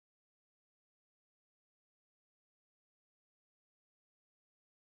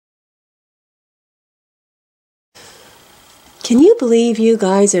Can you believe you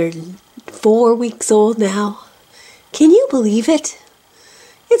guys are 4 weeks old now? Can you believe it?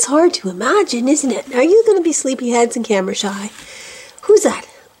 It's hard to imagine, isn't it? Are you going to be sleepyheads and camera shy? Who's that?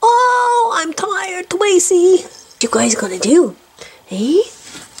 Oh, I'm tired, Tracy. What you guys gonna do? Eh?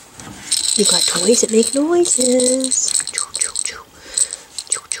 You got toys that make noises. Choo, choo, choo.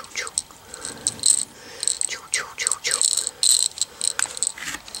 Choo, choo, choo. Choo, choo, choo, choo.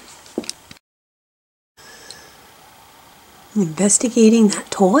 Investigating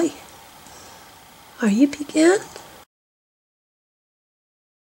that toy? Are you, Pecan?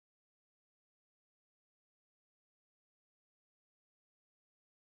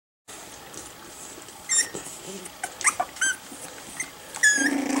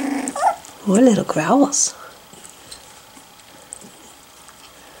 Or little growls.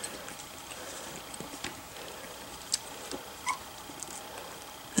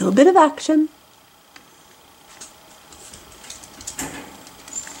 A little bit of action.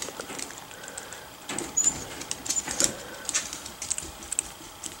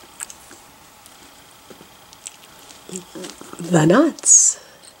 The nuts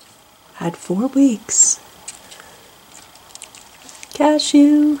at 4 weeks.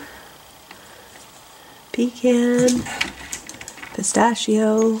 Cashew, pecan,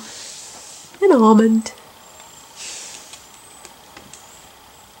 pistachio, and almond.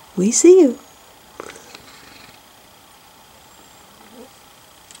 We see you.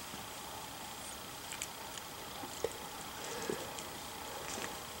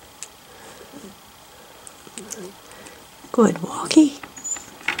 Good walkie.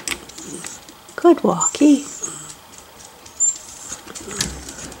 Good walkie.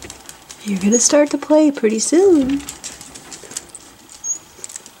 You're going to start to play pretty soon.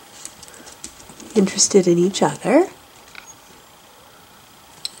 Interested in each other?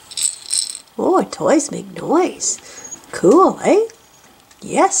 Oh, toys make noise. Cool, eh?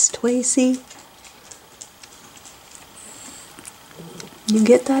 Yes, Tracy. You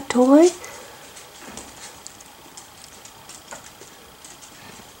get that toy?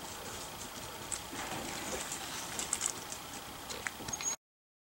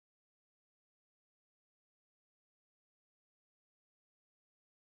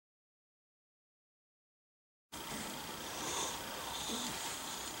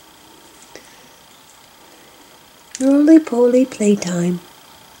 Roly-poly playtime.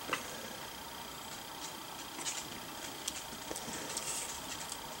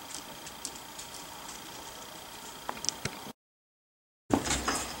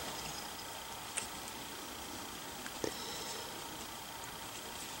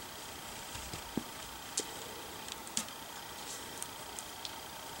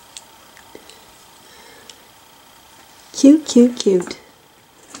 Cute, cute, cute.